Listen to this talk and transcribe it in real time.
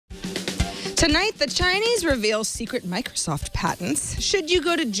Tonight, the Chinese reveal secret Microsoft patents. Should you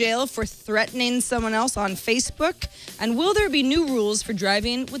go to jail for threatening someone else on Facebook? And will there be new rules for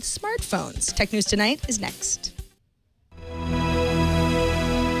driving with smartphones? Tech News Tonight is next.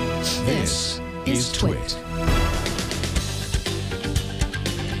 This is Twit.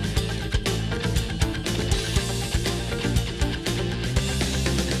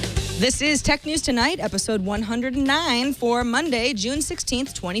 This is Tech News Tonight, episode 109 for Monday, June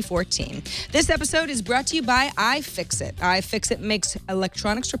 16th, 2014. This episode is brought to you by iFixit. iFixit makes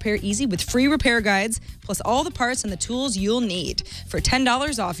electronics repair easy with free repair guides, plus all the parts and the tools you'll need. For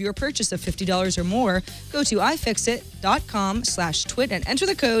 $10 off your purchase of $50 or more, go to ifixit.com/twit and enter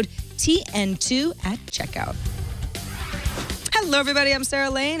the code TN2 at checkout. Hello, everybody. I'm Sarah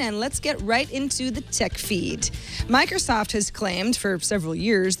Lane, and let's get right into the tech feed. Microsoft has claimed for several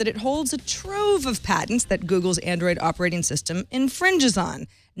years that it holds a trove of patents that Google's Android operating system infringes on.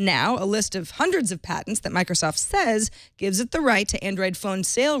 Now, a list of hundreds of patents that Microsoft says gives it the right to Android phone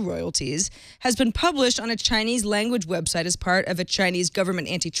sale royalties has been published on a Chinese language website as part of a Chinese government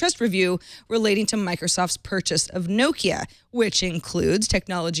antitrust review relating to Microsoft's purchase of Nokia, which includes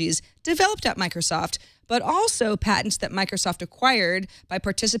technologies developed at Microsoft, but also patents that Microsoft acquired by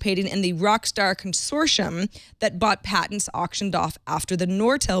participating in the Rockstar consortium that bought patents auctioned off after the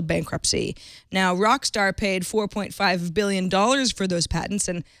Nortel bankruptcy. Now, Rockstar paid $4.5 billion for those patents,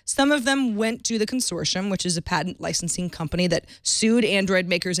 and some of them went to the consortium, which is a patent licensing company that sued Android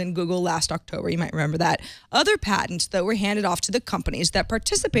makers and Google last October. You might remember that. Other patents, though, were handed off to the companies that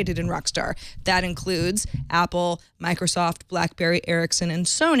participated in Rockstar. That includes Apple, Microsoft, BlackBerry, Ericsson, and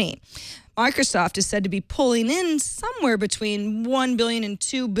Sony. Microsoft is said to be pulling in somewhere between $1 billion and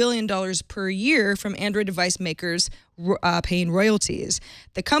 $2 billion per year from Android device makers paying royalties.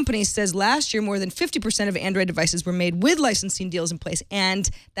 The company says last year more than 50% of Android devices were made with licensing deals in place, and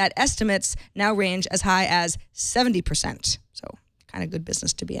that estimates now range as high as 70%. So kind of good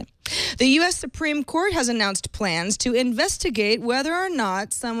business to be in. The U.S. Supreme Court has announced plans to investigate whether or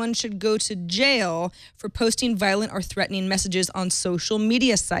not someone should go to jail for posting violent or threatening messages on social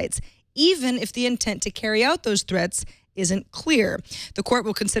media sites, even if the intent to carry out those threats isn't clear. The court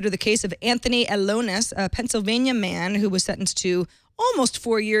will consider the case of Anthony Elonis, a Pennsylvania man who was sentenced to almost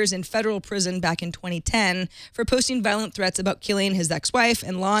 4 years in federal prison back in 2010 for posting violent threats about killing his ex-wife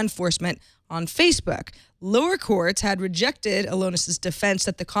and law enforcement on Facebook. Lower courts had rejected Elonis' defense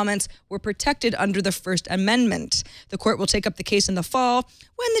that the comments were protected under the First Amendment. The court will take up the case in the fall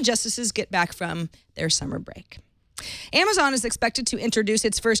when the justices get back from their summer break. Amazon is expected to introduce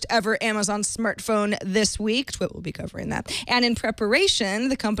its first ever Amazon smartphone this week. Twit will be covering that. And in preparation,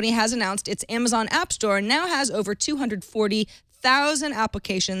 the company has announced its Amazon App Store now has over 240,000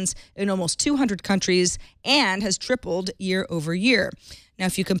 applications in almost 200 countries and has tripled year over year. Now,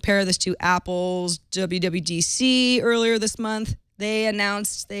 if you compare this to Apple's WWDC earlier this month, they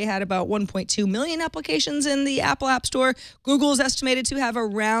announced they had about 1.2 million applications in the Apple App Store. Google is estimated to have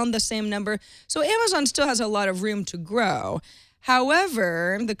around the same number. So Amazon still has a lot of room to grow.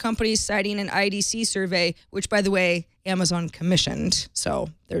 However, the company is citing an IDC survey, which, by the way, Amazon commissioned. So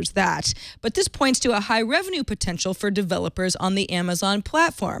there's that. But this points to a high revenue potential for developers on the Amazon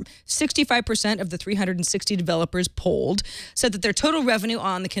platform. 65% of the 360 developers polled said that their total revenue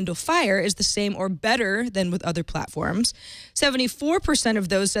on the Kindle Fire is the same or better than with other platforms. 74% of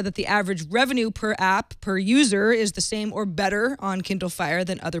those said that the average revenue per app per user is the same or better on Kindle Fire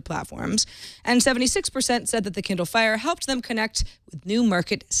than other platforms. And 76% said that the Kindle Fire helped them connect with new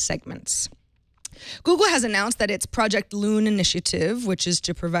market segments. Google has announced that its Project Loon initiative, which is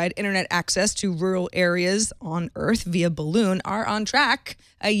to provide internet access to rural areas on Earth via balloon, are on track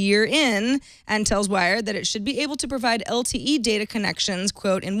a year in, and tells Wired that it should be able to provide LTE data connections,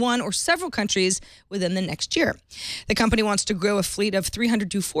 quote, in one or several countries within the next year. The company wants to grow a fleet of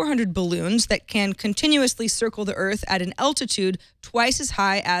 300 to 400 balloons that can continuously circle the Earth at an altitude twice as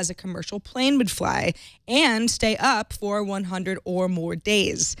high as a commercial plane would fly and stay up for 100 or more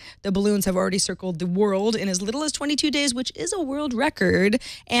days. The balloons have already circled the world in as little as 22 days, which is a world record,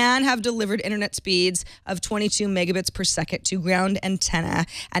 and have delivered internet speeds of 22 megabits per second to ground antenna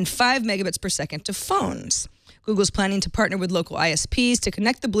and 5 megabits per second to phones. Google's planning to partner with local ISPs to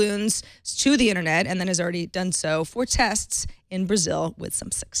connect the balloons to the internet, and then has already done so for tests in Brazil with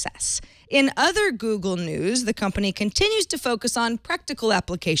some success. In other Google news, the company continues to focus on practical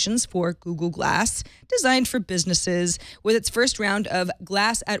applications for Google Glass, designed for businesses, with its first round of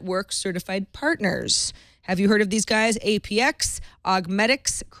Glass at Work certified partners. Have you heard of these guys? APX,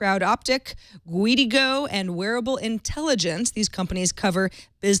 Augmetics, CrowdOptic, Guidigo, and Wearable Intelligence. These companies cover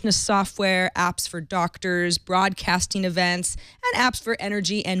business software, apps for doctors, broadcasting events, and apps for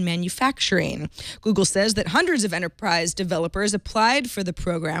energy and manufacturing. Google says that hundreds of enterprise developers applied for the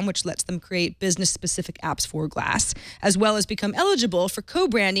program, which lets them create business-specific apps for Glass, as well as become eligible for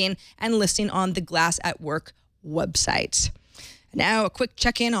co-branding and listing on the Glass at Work website. Now, a quick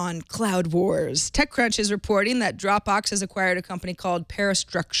check-in on Cloud Wars. TechCrunch is reporting that Dropbox has acquired a company called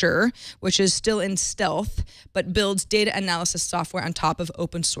Parastructure, which is still in stealth, but builds data analysis software on top of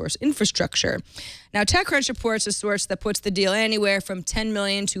open source infrastructure. Now, TechCrunch reports a source that puts the deal anywhere from $10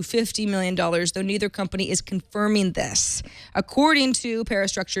 million to $50 million, though neither company is confirming this. According to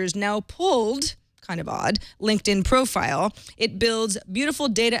Parastructure's now pulled, kind of odd, LinkedIn profile, it builds beautiful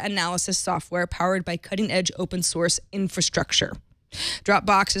data analysis software powered by cutting-edge open source infrastructure.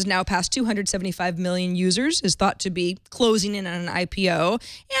 Dropbox is now past 275 million users, is thought to be closing in on an IPO,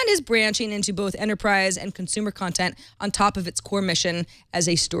 and is branching into both enterprise and consumer content on top of its core mission as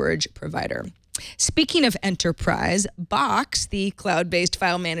a storage provider. Speaking of enterprise, Box, the cloud-based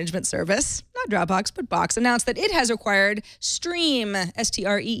file management service, not Dropbox, but Box, announced that it has acquired Stream,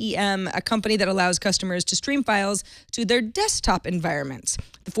 S-T-R-E-E-M, a company that allows customers to stream files to their desktop environments.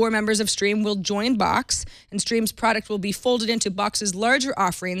 The 4 members of Stream will join Box, and Stream's product will be folded into Box's larger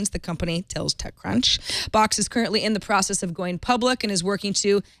offerings, the company tells TechCrunch. Box is currently in the process of going public and is working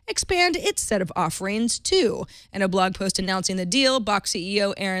to expand its set of offerings, too. In a blog post announcing the deal, Box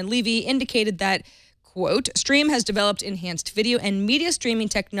CEO Aaron Levy indicated that, quote, Stream has developed enhanced video and media streaming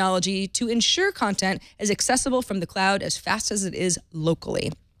technology to ensure content is accessible from the cloud as fast as it is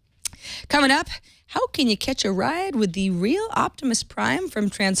locally. Coming up, how can you catch a ride with the real Optimus Prime from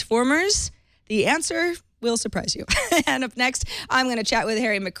Transformers? The answer will surprise you. And up next, I'm going to chat with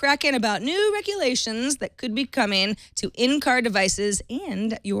Harry McCracken about new regulations that could be coming to in-car devices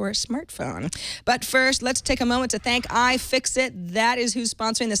and your smartphone. But first, let's take a moment to thank iFixit. That is who's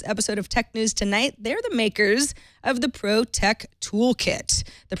sponsoring this episode of Tech News Tonight. They're the makers of the ProTech Toolkit.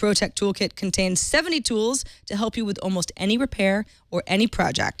 The ProTech Toolkit contains 70 tools to help you with almost any repair or any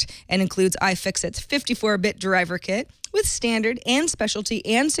project, and includes iFixit's 54-bit driver kit with standard and specialty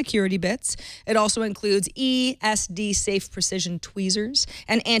and security bits. It also includes ESD Safe Precision tweezers,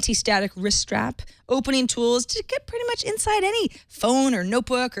 an anti-static wrist strap, opening tools to get pretty much inside any phone or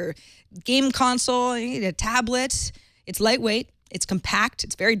notebook or game console, a tablet. It's lightweight, it's compact,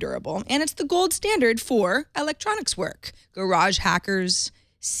 it's very durable, and it's the gold standard for electronics work. Garage hackers,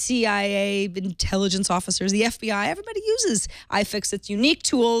 CIA intelligence officers, the FBI, everybody uses iFixit's unique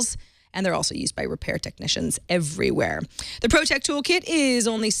tools, and they're also used by repair technicians everywhere. The ProTech Toolkit is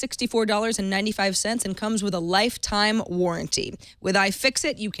only $64.95 and comes with a lifetime warranty. With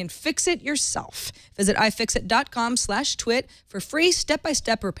iFixit, you can fix it yourself. Visit iFixit.com/twit for free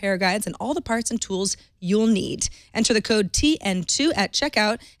step-by-step repair guides and all the parts and tools you'll need. Enter the code TN2 at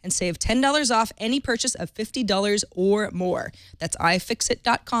checkout and save $10 off any purchase of $50 or more. That's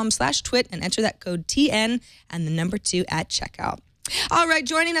iFixit.com/twit and enter that code TN and the number 2 at checkout. All right,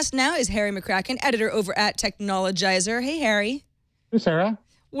 joining us now is Harry McCracken, editor over at Technologizer. Hey, Harry. Hey, Sarah.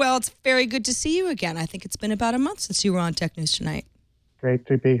 Well, it's very good to see you again. I think it's been about a month since you were on Tech News Tonight. Great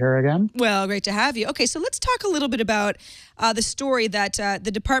to be here again. Well, great to have you. Okay, so let's talk a little bit about the story that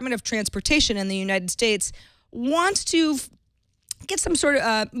the Department of Transportation in the United States wants to get some sort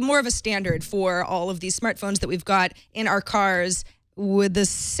of more of a standard for all of these smartphones that we've got in our cars with the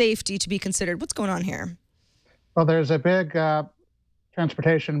safety to be considered. What's going on here? Well, there's a big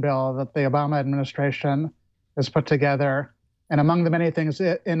transportation bill that the Obama administration has put together. And among the many things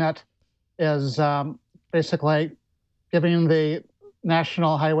in it is basically giving the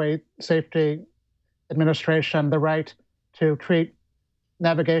National Highway Safety Administration the right to treat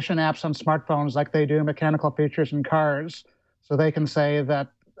navigation apps on smartphones like they do mechanical features in cars. So they can say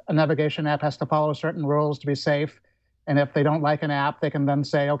that a navigation app has to follow certain rules to be safe. And if they don't like an app, they can then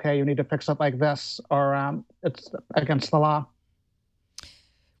say, okay, you need to fix it like this, or it's against the law.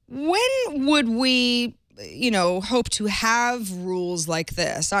 When would we, hope to have rules like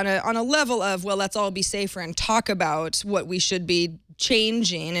this on a level of, well, let's all be safer and talk about what we should be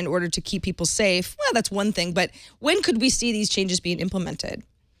changing in order to keep people safe? Well, that's one thing, but when could we see these changes being implemented?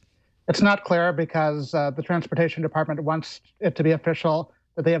 It's not clear because the Transportation Department wants it to be official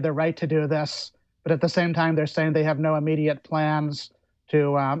that they have the right to do this, but at the same time, they're saying they have no immediate plans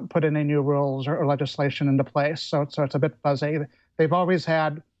to put any new rules or legislation into place. So it's a bit fuzzy. They've always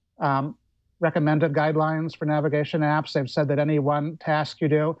had recommended guidelines for navigation apps. They've said that any one task you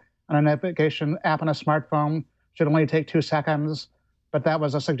do on a navigation app on a smartphone should only take 2 seconds. but that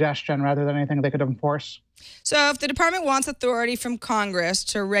was a suggestion rather than anything they could enforce. So if the department wants authority from Congress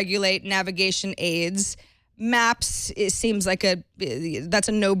to regulate navigation aids, maps, it seems like that's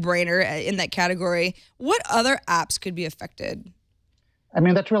a no-brainer in that category. What other apps could be affected? I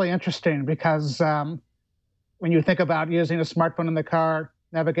mean, that's really interesting because when you think about using a smartphone in the car,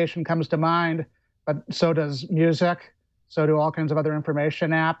 navigation comes to mind, but so does music. So do all kinds of other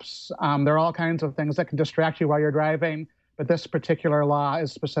information apps. There are all kinds of things that can distract you while you're driving, but this particular law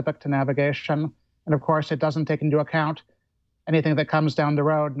is specific to navigation. And of course, it doesn't take into account anything that comes down the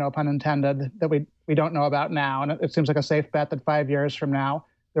road, no pun intended, that we don't know about now. And it seems like a safe bet that 5 years from now,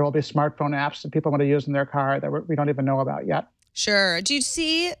 there will be smartphone apps that people want to use in their car that we don't even know about yet. Sure. Do you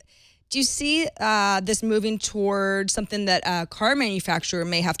see this moving toward something that a car manufacturer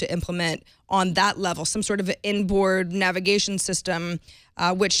may have to implement on that level, some sort of an inboard navigation system,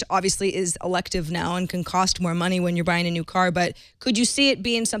 which obviously is elective now and can cost more money when you're buying a new car? But could you see it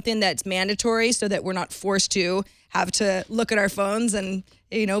being something that's mandatory so that we're not forced to have to look at our phones and,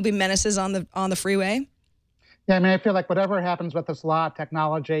 be menaces on the freeway? Yeah, I mean, I feel like whatever happens with this law,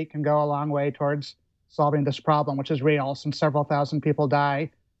 technology can go a long way towards solving this problem, which is real, since several thousand people die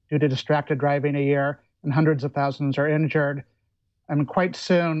due to distracted driving a year and hundreds of thousands are injured. And quite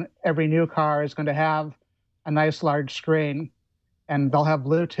soon, every new car is going to have a nice large screen, and they'll have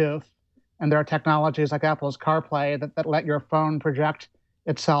Bluetooth. And there are technologies like Apple's CarPlay that let your phone project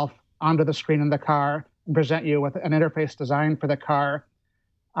itself onto the screen in the car and present you with an interface designed for the car.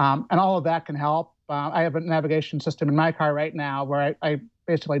 And all of that can help. I have a navigation system in my car right now where I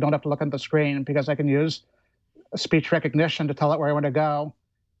basically don't have to look at the screen because I can use speech recognition to tell it where I want to go.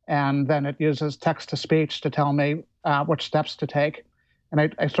 And then it uses text-to-speech to tell me which steps to take.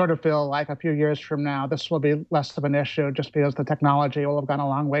 And I sort of feel like a few years from now, this will be less of an issue just because the technology will have gone a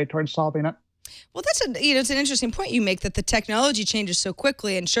long way towards solving it. Well, it's an interesting point you make, that the technology changes so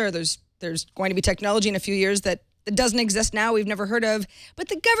quickly. And sure, there's going to be technology in a few years that doesn't exist now, we've never heard of. But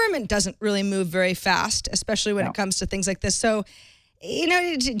the government doesn't really move very fast, especially when it comes to things like this. So, do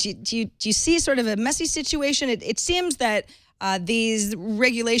you see sort of a messy situation? It seems that these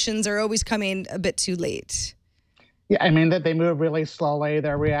regulations are always coming a bit too late. Yeah, I mean, that they move really slowly.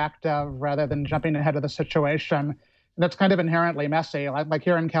 They're reactive rather than jumping ahead of the situation. And that's kind of inherently messy. Like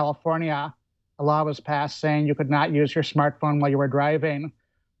here in California, a law was passed saying you could not use your smartphone while you were driving.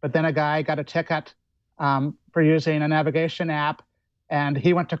 But then a guy got a ticket for using a navigation app, and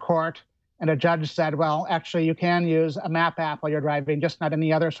he went to court, and a judge said, well, actually, you can use a map app while you're driving, just not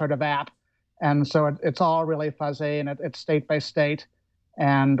any other sort of app. And so it's all really fuzzy, and it's state by state.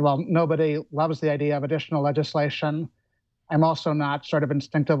 And while nobody loves the idea of additional legislation, I'm also not sort of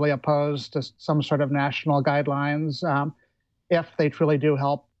instinctively opposed to some sort of national guidelines if they truly do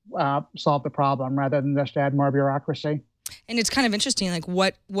help solve the problem rather than just add more bureaucracy. And it's kind of interesting, like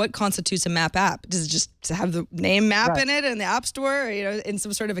what constitutes a map app? Does it just have the name map in it in the App Store, or, in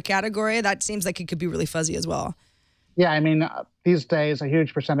some sort of a category? That seems like it could be really fuzzy as well. Yeah, I mean, these days, a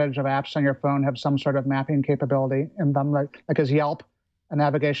huge percentage of apps on your phone have some sort of mapping capability in them, like as Yelp, a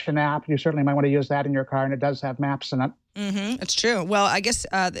navigation app. You certainly might want to use that in your car, and it does have maps in it. Mm-hmm. It's true. Well, I guess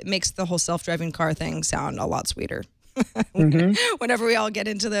it makes the whole self-driving car thing sound a lot sweeter. Whenever we all get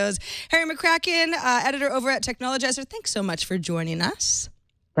into those. Harry McCracken, editor over at Technologizer, thanks so much for joining us.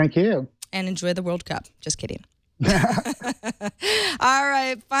 Thank you. And enjoy the World Cup. Just kidding. All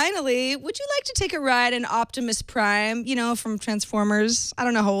right, finally, would you like to take a ride in Optimus Prime, from Transformers? I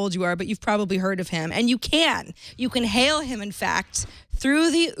don't know how old you are, but you've probably heard of him. And you can hail him, in fact, through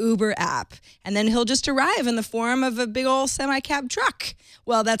the Uber app. And then he'll just arrive in the form of a big old semi-cab truck.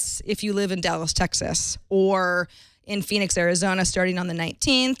 Well, that's if you live in Dallas, Texas, or in Phoenix, Arizona, starting on the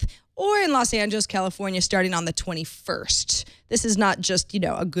 19th, or in Los Angeles, California, starting on the 21st. This is not just,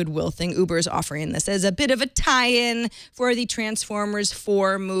 a goodwill thing. Uber is offering this as a bit of a tie-in for the Transformers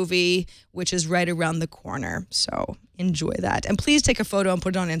 4 movie, which is right around the corner. So enjoy that. And please take a photo and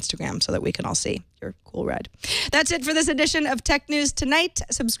put it on Instagram so that we can all see your cool ride. That's it for this edition of Tech News Tonight.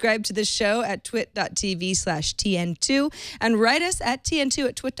 Subscribe to this show at twit.tv/TN2 and write us at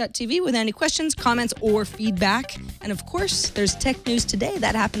TN2@twit.tv with any questions, comments, or feedback. And of course, there's Tech News Today.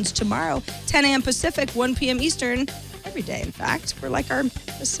 That happens tomorrow, 10 a.m. Pacific, 1 p.m. Eastern. Every day, in fact. We're like our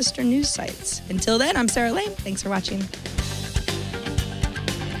sister news sites. Until then, I'm Sarah Lane. Thanks for watching.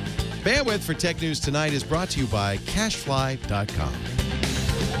 Bandwidth for Tech News Tonight is brought to you by CashFly.com.